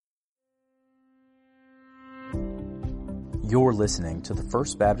You're listening to the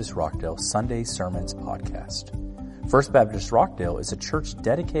First Baptist Rockdale Sunday Sermons podcast. First Baptist Rockdale is a church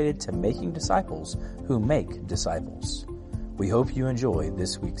dedicated to making disciples who make disciples. We hope you enjoy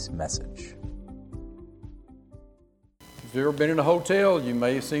this week's message. If you've ever been in a hotel, you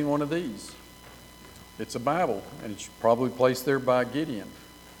may have seen one of these. It's a Bible, and it's probably placed there by Gideon.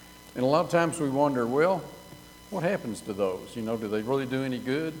 And a lot of times we wonder, well, what happens to those? You know, do they really do any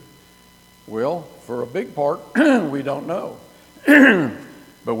good? Well, for a big part, we don't know.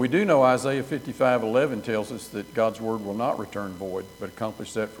 But we do know Isaiah 55:11 tells us that God's word will not return void, but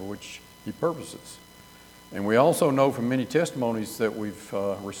accomplish that for which he purposes. And we also know from many testimonies that we've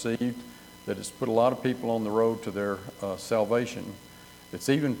received that it's put a lot of people on the road to their salvation. It's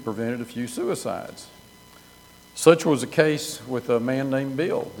even prevented a few suicides. Such was the case with a man named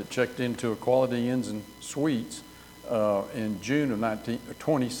Bill that checked into a Quality Inns and Suites in June of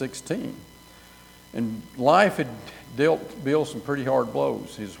 2016. And life had dealt Bill some pretty hard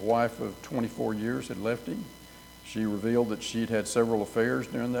blows. His wife of 24 years had left him. She revealed that she'd had several affairs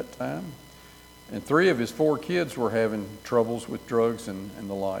during that time. And 3 of his 4 kids were having troubles with drugs and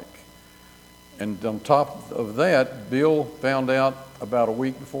the like. And on top of that, Bill found out about a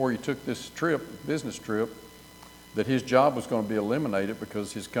week before he took this business trip, that his job was going to be eliminated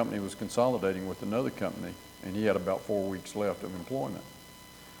because his company was consolidating with another company, and he had about 4 weeks left of employment.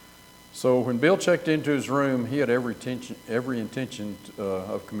 So when Bill checked into his room, he had every intention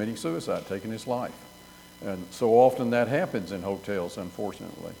of committing suicide, taking his life. And so often that happens in hotels,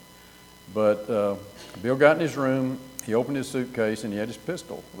 unfortunately. But Bill got in his room, he opened his suitcase, and he had his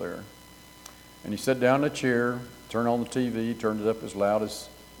pistol there. And he sat down in a chair, turned on the TV, turned it up as loud as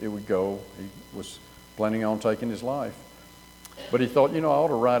it would go. He was planning on taking his life. But he thought, I ought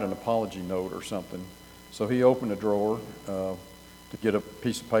to write an apology note or something. So he opened a drawer to get a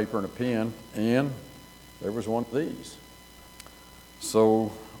piece of paper and a pen, and there was one of these.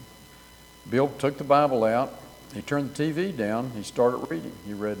 So Bill took the Bible out, he turned the TV down, he started reading.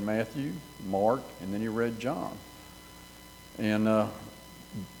 He read Matthew, Mark, and then he read John. And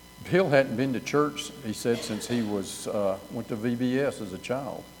Bill hadn't been to church, he said, since he went to VBS as a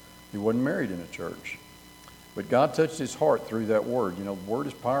child. He wasn't married in a church. But God touched his heart through that word. The word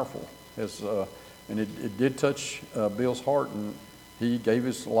is powerful. And it did touch Bill's heart, and he gave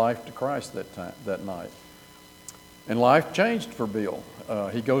his life to Christ that night. And life changed for Bill.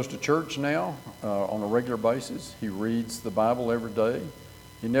 He goes to church now on a regular basis. He reads the Bible every day.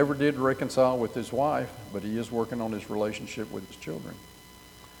 He never did reconcile with his wife, but he is working on his relationship with his children.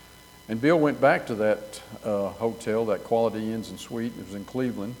 And Bill went back to that hotel, that Quality Inns and Suites. It was in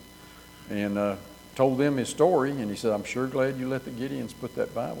Cleveland, and told them his story. And he said, "I'm sure glad you let the Gideons put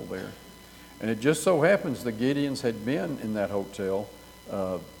that Bible there." And it just so happens the Gideons had been in that hotel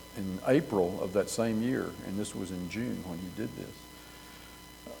in April of that same year, and this was in June when he did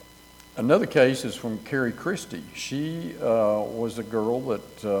this. Another case is from Carrie Christie. She was a girl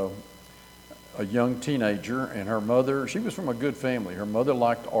that, a young teenager, and her mother, she was from a good family. Her mother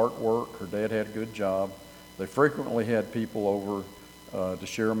liked artwork, her dad had a good job. They frequently had people over to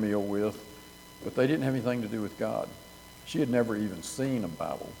share a meal with, but they didn't have anything to do with God. She had never even seen a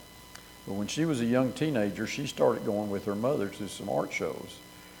Bible. But when she was a young teenager, she started going with her mother to some art shows.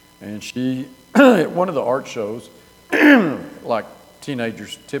 And she, at one of the art shows, like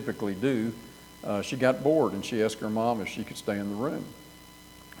teenagers typically do, she got bored and she asked her mom if she could stay in the room.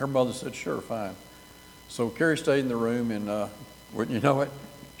 Her mother said, "Sure, fine." So Carrie stayed in the room, and wouldn't you know it,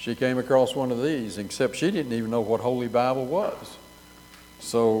 she came across one of these, except she didn't even know what Holy Bible was.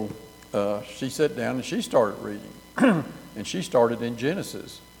 So she sat down and she started reading. And she started in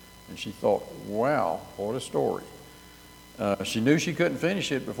Genesis. And she thought, wow, what a story. She knew she couldn't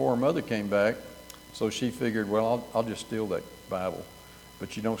finish it before her mother came back, so she figured, well, I'll just steal that Bible.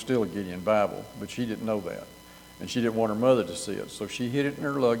 But you don't steal a Gideon Bible. But she didn't know that. And she didn't want her mother to see it. So she hid it in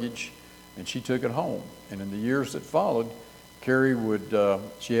her luggage, and she took it home. And in the years that followed, Carrie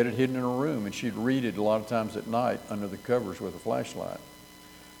she had it hidden in her room, and she'd read it a lot of times at night under the covers with a flashlight.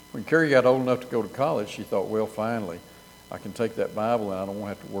 When Carrie got old enough to go to college, she thought, well, finally, I can take that Bible and I don't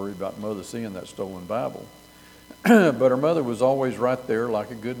want to have to worry about Mother seeing that stolen Bible. But her mother was always right there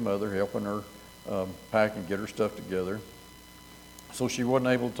like a good mother, helping her pack and get her stuff together. So she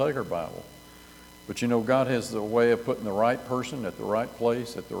wasn't able to take her Bible. But God has the way of putting the right person at the right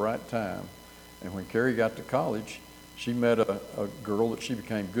place at the right time. And when Carrie got to college, she met a girl that she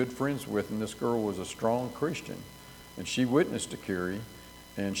became good friends with, and this girl was a strong Christian. And she witnessed to Carrie,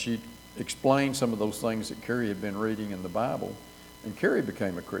 and she explained some of those things that Carrie had been reading in the Bible, and Carrie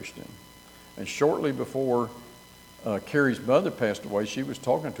became a Christian. And shortly before Carrie's mother passed away, she was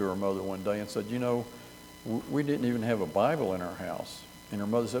talking to her mother one day and said, we didn't even have a Bible in our house. And her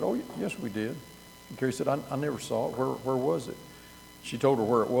mother said, oh, yes, we did. And Carrie said, I never saw it. Where was it? She told her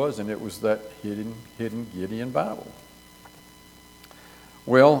where it was, and it was that hidden Gideon Bible.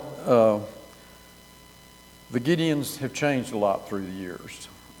 Well, the Gideons have changed a lot through the years.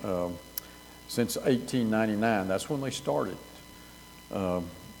 Since 1899, that's when they started.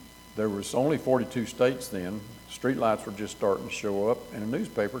 There was only 42 states then. Streetlights were just starting to show up, and a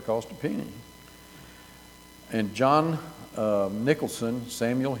newspaper cost a penny. And John Nicholson,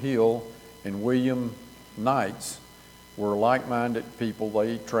 Samuel Hill, and William Knights were like-minded people.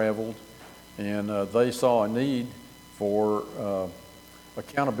 They traveled, and they saw a need for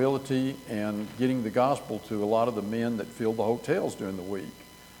accountability and getting the gospel to a lot of the men that filled the hotels during the week.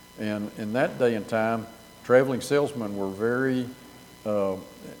 And in that day and time, traveling salesmen were very,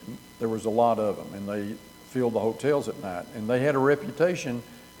 there was a lot of them, and they filled the hotels at night. And they had a reputation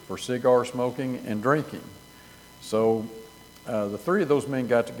for cigar smoking and drinking. So the three of those men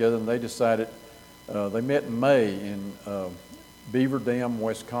got together, and they decided, they met in May in Beaver Dam,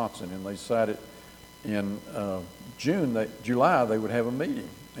 Wisconsin, and they decided in July they would have a meeting.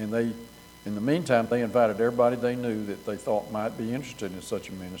 And they, in the meantime, they invited everybody they knew that they thought might be interested in such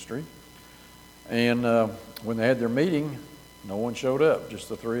a ministry. And when they had their meeting, no one showed up, just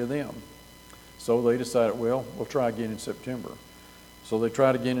the three of them. So they decided, well, we'll try again in September. So they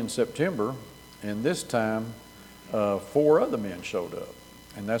tried again in September, and this time 4 other men showed up.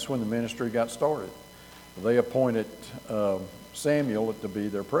 And that's when the ministry got started. They appointed Samuel to be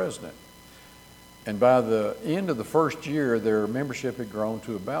their president. And by the end of the first year, their membership had grown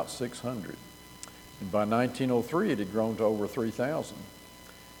to about 600. And by 1903, it had grown to over 3,000.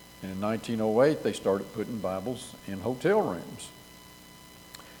 And in 1908, they started putting Bibles in hotel rooms.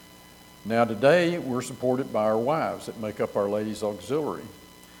 Now today, we're supported by our wives that make up our ladies' auxiliary.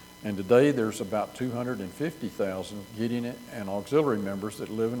 And today, there's about 250,000 Gideon and auxiliary members that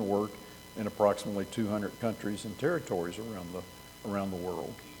live and work in approximately 200 countries and territories around the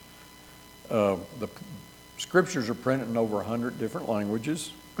world. The scriptures are printed in over 100 different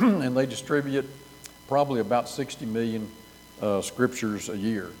languages, and they distribute probably about 60 million scriptures a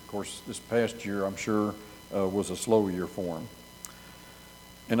year. Of course, this past year, I'm sure, was a slow year for them.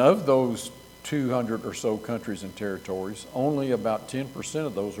 And of those 200 or so countries and territories, only about 10%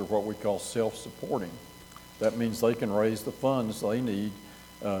 of those are what we call self-supporting. That means they can raise the funds they need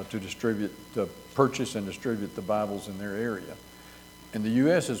to purchase and distribute the Bibles in their area. And the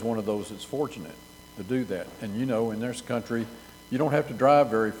U.S. is one of those that's fortunate to do that. And you know, in this country, you don't have to drive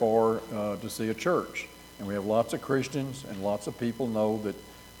very far to see a church. And we have lots of Christians, and lots of people know that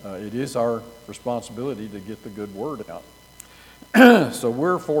it is our responsibility to get the good word out. So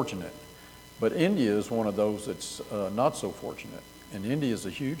we're fortunate. But India is one of those that's not so fortunate. And India is a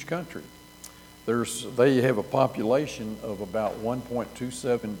huge country. They have a population of about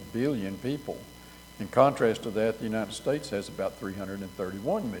 1.27 billion people. In contrast to that, the United States has about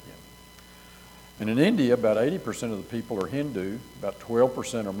 331 million. And in India, about 80% of the people are Hindu, about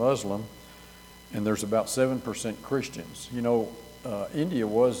 12% are Muslim, and there's about 7% Christians. You know, India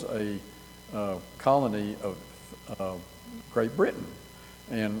was a colony of Great Britain,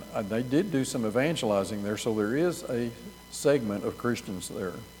 and they did do some evangelizing there, so there is a segment of Christians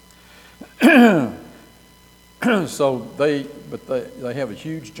there. So they have a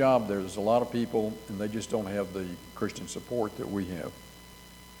huge job there. There's a lot of people, and they just don't have the Christian support that we have.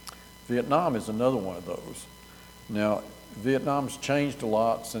 Vietnam is another one of those. Now, Vietnam's changed a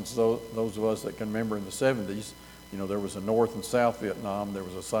lot since those of us that can remember in the 70s. You know, there was a North and South Vietnam. There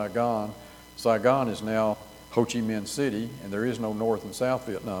was a Saigon. Saigon is now Ho Chi Minh City, and there is no North and South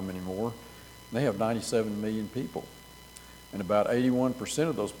Vietnam anymore. They have 97 million people, and about 81%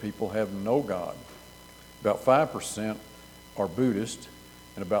 of those people have no God. About 5% are Buddhist,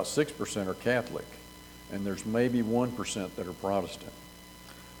 and about 6% are Catholic, and there's maybe 1% that are Protestant.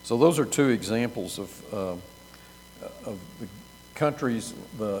 So those are two examples of the countries,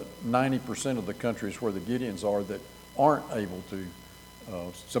 the 90% of the countries where the Gideons are that aren't able to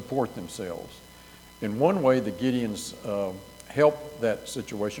support themselves. In one way, the Gideons help that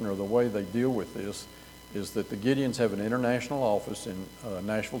situation, or the way they deal with this, is that the Gideons have an international office in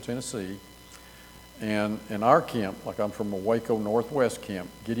Nashville, Tennessee. And in our camp, like I'm from a Waco Northwest camp,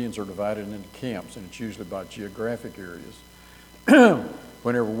 Gideons are divided into camps, and it's usually by geographic areas.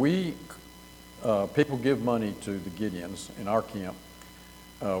 Whenever people give money to the Gideons in our camp,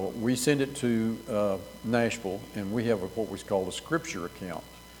 we send it to Nashville, and we have what we call a scripture account.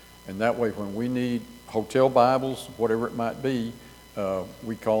 And that way, when we need hotel Bibles, whatever it might be,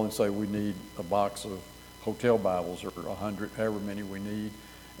 we call and say we need a box of hotel Bibles, or 100, however many we need.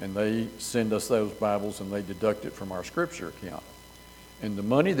 and they send us those Bibles, and they deduct it from our Scripture account. And the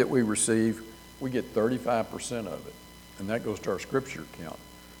money that we receive, we get 35% of it, and that goes to our Scripture account.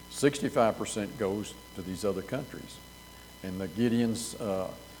 65% goes to these other countries. And the Gideons,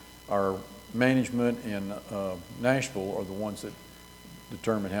 our management in Nashville, are the ones that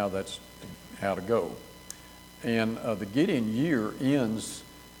determine how to go. And the Gideon year ends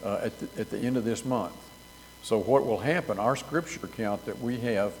at the end of this month. So what will happen, our Scripture account that we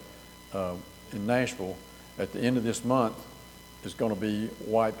have in Nashville at the end of this month is going to be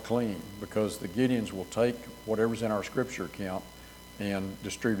wiped clean, because the Gideons will take whatever's in our Scripture account and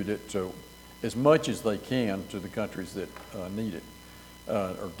distribute it to as much as they can to the countries that need it,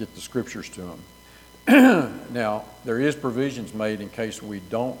 or get the Scriptures to them. Now, there is provisions made in case we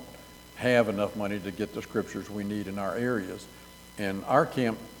don't have enough money to get the Scriptures we need in our areas. And our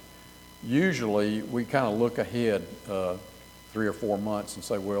camp, usually we kind of look ahead 3 or 4 months and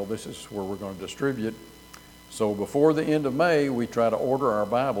say, well, this is where we're going to distribute. So before the end of May, we try to order our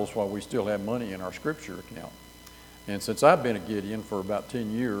Bibles while we still have money in our Scripture account. And since I've been a Gideon for about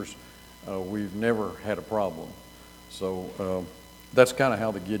 10 years, we've never had a problem. So that's kind of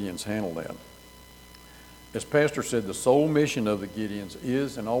how the Gideons handle that. As Pastor said, the sole mission of the Gideons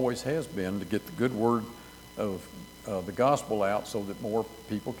is and always has been to get the good word of the gospel out so that more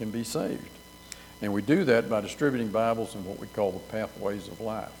people can be saved. And we do that by distributing Bibles in what we call the pathways of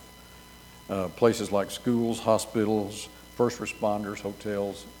life. Places like schools, hospitals, first responders,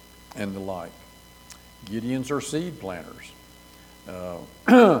 hotels, and the like. Gideons are seed planters.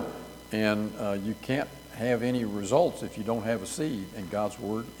 And you can't have any results if you don't have a seed, and God's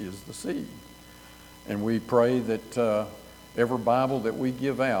Word is the seed. And we pray that every Bible that we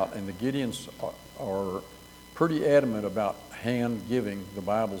give out, and the Gideons are pretty adamant about hand giving the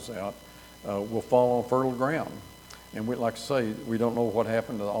Bibles out, will fall on fertile ground. And we'd like to say, we don't know what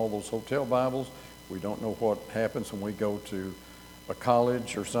happened to all those hotel Bibles. We don't know what happens when we go to a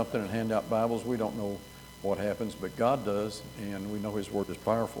college or something and hand out Bibles. We don't know what happens, but God does, and we know His Word is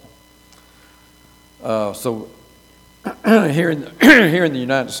powerful. So here in the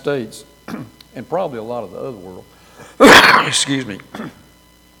United States, and probably a lot of the other world, excuse me,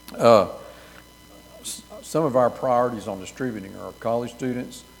 some of our priorities on distributing are college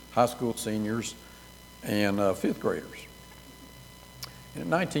students, high school seniors, and fifth graders. And in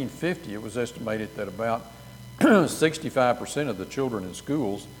 1950, it was estimated that about 65% of the children in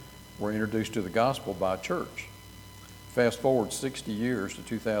schools were introduced to the gospel by a church. Fast forward 60 years to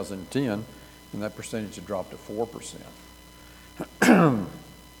 2010, and that percentage had dropped to 4%.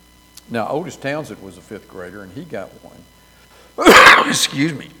 Now, Otis Townsend was a fifth grader, and he got one.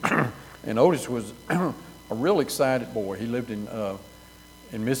 Excuse me. And Otis was a real excited boy. He lived in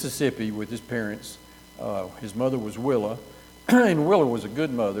Mississippi with his parents. His mother was Willa, and Willa was a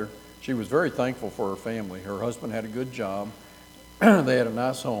good mother. She was very thankful for her family. Her husband had a good job. They had a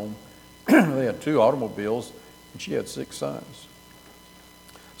nice home. They had 2 automobiles, and she had 6 sons.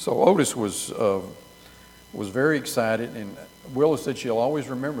 So Otis was very excited, and Willa said she'll always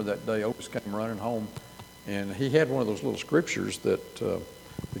remember that day Otis came running home, and he had one of those little scriptures that the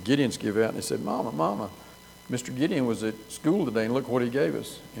Gideons give out, and he said, Mama, Mr. Gideon was at school today, and look what he gave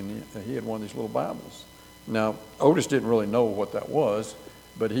us. And he had one of these little Bibles. Now, Otis didn't really know what that was,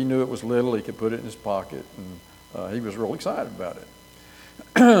 but he knew it was little. He could put it in his pocket, and he was real excited about it.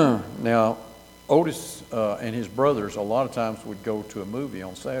 Now, Otis and his brothers a lot of times would go to a movie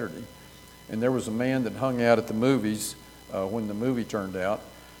on Saturday, and there was a man that hung out at the movies when the movie turned out,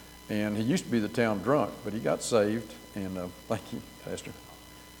 and he used to be the town drunk, but he got saved, and thank you, Pastor.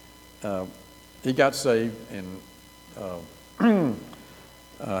 He got saved, and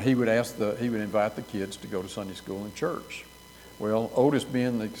he would invite the kids to go to Sunday school and church. Well, Otis,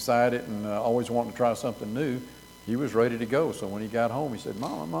 being excited and always wanting to try something new, he was ready to go. So when he got home, he said,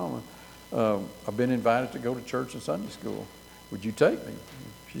 Mama, I've been invited to go to church and Sunday school. Would you take me?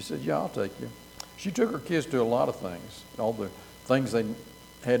 She said, yeah, I'll take you. She took her kids to a lot of things, all the things they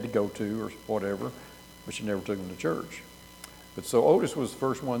had to go to or whatever, but she never took them to church. But so Otis was the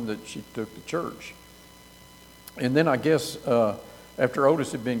first one that she took to church. And then I guess after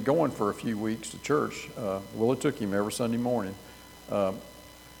Otis had been going for a few weeks to church, Willa took him every Sunday morning.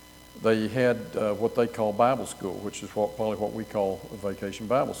 They had what they call Bible school, which is probably what we call a vacation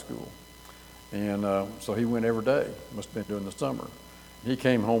Bible school. And so he went every day. Must have been during the summer. He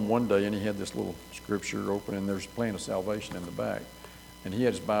came home one day and he had this little scripture open, and there's a plan of salvation in the back. And he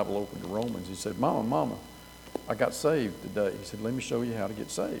had his Bible open to Romans. He said, Mama, I got saved today. He said, let me show you how to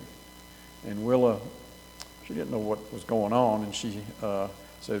get saved. And Willa, she didn't know what was going on, and she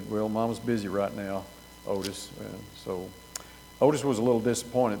said, well, Mama's busy right now, Otis. So Otis was a little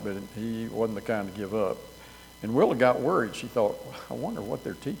disappointed, but he wasn't the kind to give up. And Willa got worried. She thought, I wonder what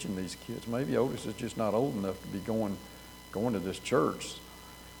they're teaching these kids. Maybe Otis is just not old enough to be going to this church.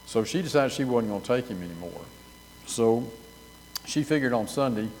 So she decided she wasn't going to take him anymore. So she figured on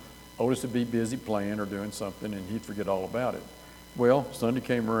Sunday, Otis would be busy playing or doing something, and he'd forget all about it. Well, Sunday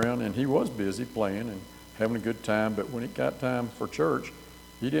came around, and he was busy playing and having a good time, but when it got time for church,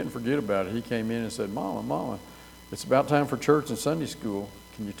 he didn't forget about it. He came in and said, Mama, it's about time for church and Sunday school.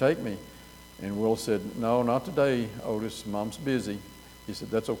 Can you take me? And Will said, no, not today, Otis. Mom's busy. He said,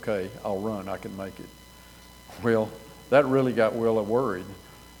 that's okay. I'll run. I can make it. Well, that really got Willa worried.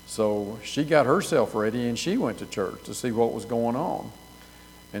 So she got herself ready, and she went to church to see what was going on.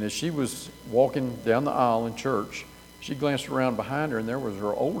 And as she was walking down the aisle in church, she glanced around behind her, and there was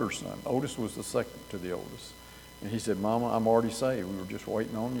her older son. Otis was the second to the oldest. And he said, Mama, I'm already saved. We were just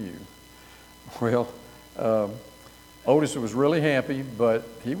waiting on you. Well, Otis was really happy, but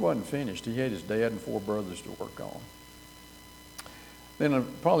he wasn't finished. He had his dad and 4 brothers to work on. Then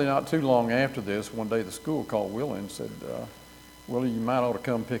probably not too long after this, one day the school called Willie and said, Willie, you might ought to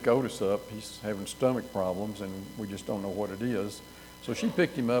come pick Otis up. He's having stomach problems, and we just don't know what it is. So she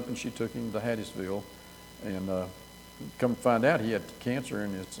picked him up, and she took him to Hattiesville, and come to find out he had cancer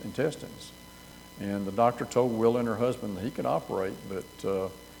in his intestines. And the doctor told Willa and her husband that he could operate, but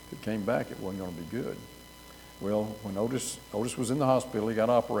if it came back, it wasn't going to be good. Well, when Otis was in the hospital, he got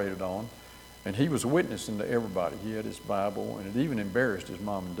operated on, and he was witnessing to everybody. He had his Bible, and it even embarrassed his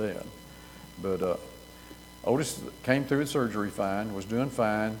mom and dad. But Otis came through the surgery fine, was doing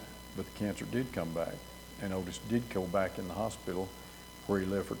fine, but the cancer did come back. And Otis did go back in the hospital where he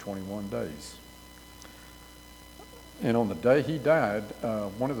lived for 21 days. And on the day he died,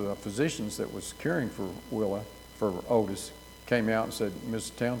 one of the physicians that was caring for Otis, came out and said,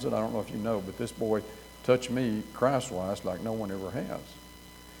 Mrs. Townsend, I don't know if you know, but this boy touched me Christ-wise like no one ever has.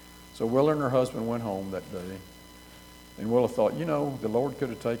 So Willa and her husband went home that day. And Willa thought, the Lord could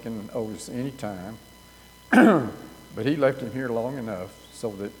have taken Otis any time, but he left him here long enough so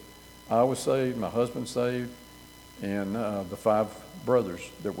that I was saved, my husband saved, and the 5 brothers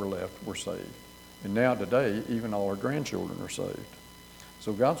that were left were saved. And now today, even all our grandchildren are saved.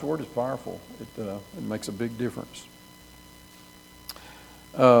 So God's Word is powerful. It makes a big difference.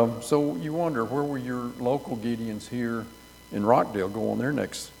 So you wonder, where will your local Gideons here in Rockdale go on their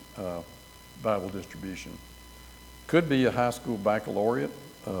next Bible distribution? Could be a high school baccalaureate,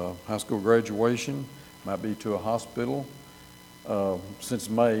 high school graduation, might be to a hospital. Since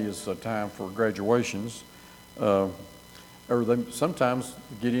May is a time for graduations, sometimes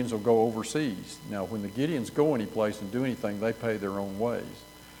the Gideons will go overseas. Now, when the Gideons go anyplace and do anything, they pay their own ways.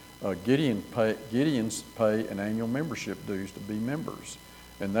 Gideons pay an annual membership dues to be members,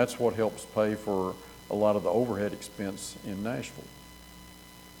 and that's what helps pay for a lot of the overhead expense in Nashville.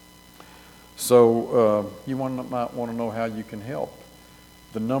 So you might want to know how you can help.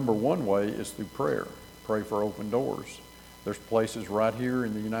 The number one way is through prayer. Pray for open doors. There's places right here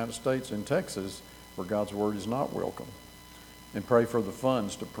in the United States and Texas where God's Word is not welcome. And pray for the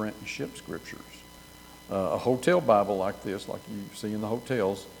funds to print and ship scriptures. A hotel Bible like this, like you see in the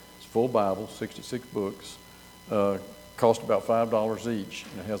hotels, it's full Bible, 66 books, cost about $5 each,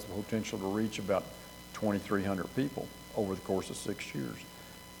 and it has the potential to reach about 2,300 people over the course of 6 years.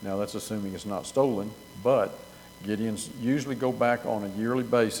 Now that's assuming it's not stolen, but Gideons usually go back on a yearly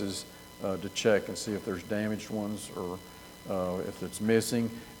basis to check and see if there's damaged ones or if it's missing.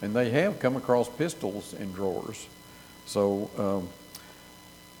 And they have come across pistols in drawers. So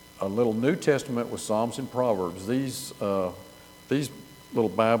a little New Testament with Psalms and Proverbs. These little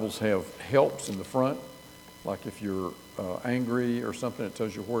Bibles have helps in the front, like if you're angry or something, it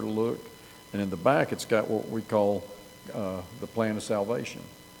tells you where to look. And in the back, it's got what we call the plan of salvation.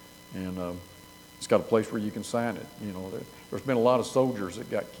 And it's got a place where you can sign it. There's been a lot of soldiers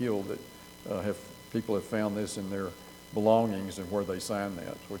that got killed that people have found this in their belongings and where they sign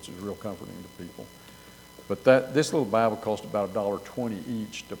that, which is real comforting to people. But this little Bible cost about $1.20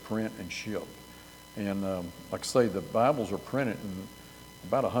 each to print and ship. And like I say, the Bibles are printed in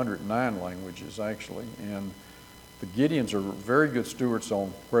about 109 languages, actually. And the Gideons are very good stewards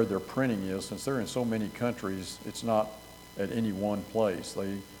on where their printing is. Since they're in so many countries, it's not at any one place.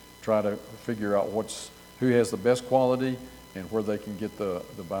 They try to figure out who has the best quality and where they can get the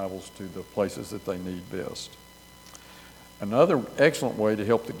Bibles to the places that they need best. Another excellent way to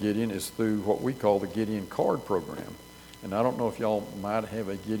help the Gideon is through what we call the Gideon Card Program. And I don't know if y'all might have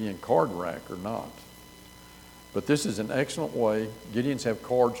a Gideon card rack or not. But this is an excellent way. Gideons have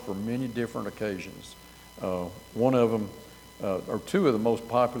cards for many different occasions. One of them, or two of the most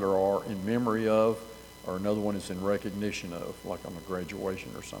popular are in memory of, or another one is in recognition of, like on a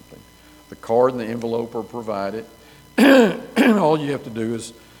graduation or something. The card and the envelope are provided. All you have to do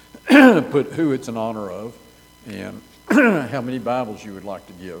is put who it's in honor of and how many Bibles you would like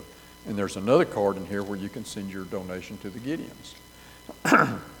to give. And there's another card in here where you can send your donation to the Gideons.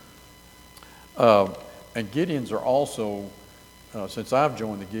 And Gideons are also, since I've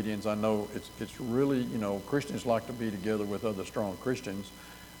joined the Gideons, I know it's really, Christians like to be together with other strong Christians.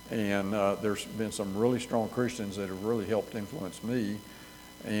 And there's been some really strong Christians that have really helped influence me,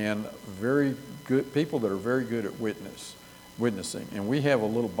 and very good people that are very good at witnessing. And we have a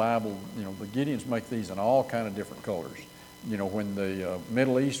little Bible, the Gideons make these in all kind of different colors. When the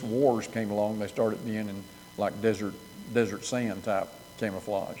Middle East wars came along, they started being in like desert sand type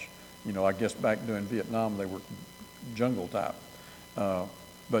camouflage. I guess back during Vietnam, they were jungle type.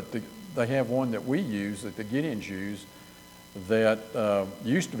 But they have one that we use, that the Gideons use, that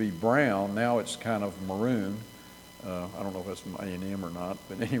used to be brown. Now it's kind of maroon. I don't know if that's from A&M or not,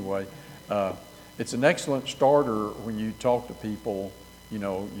 but anyway, it's an excellent starter when you talk to people, and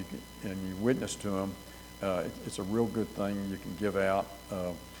you witness to them. It's a real good thing you can give out.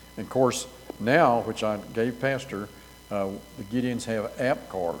 And of course, now, which I gave Pastor, the Gideons have app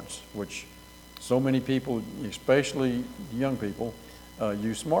cards, which so many people, especially young people,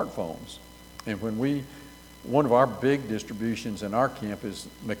 use smartphones. And one of our big distributions in our camp is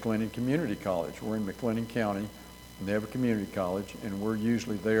McLennan Community College. We're in McLennan County, and they have a community college, and we're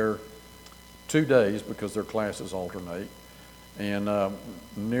usually there 2 days because their classes alternate. And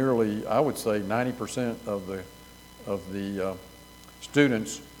nearly, I would say, 90% of the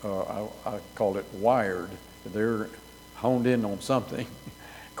students, I call it wired. They're honed in on something.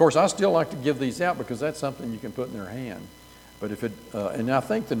 Of course, I still like to give these out because that's something you can put in their hand. But and I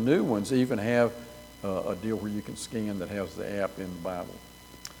think the new ones even have a deal where you can scan that has the app in the Bible.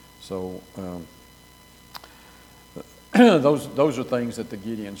 So those are things that the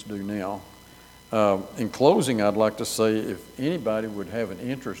Gideons do now. In closing, I'd like to say if anybody would have an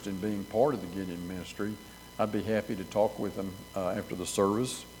interest in being part of the Gideon ministry, I'd be happy to talk with them after the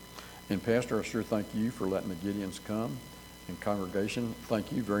service. And Pastor, I sure thank you for letting the Gideons come. And congregation,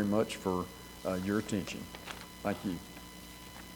 thank you very much for your attention. Thank you.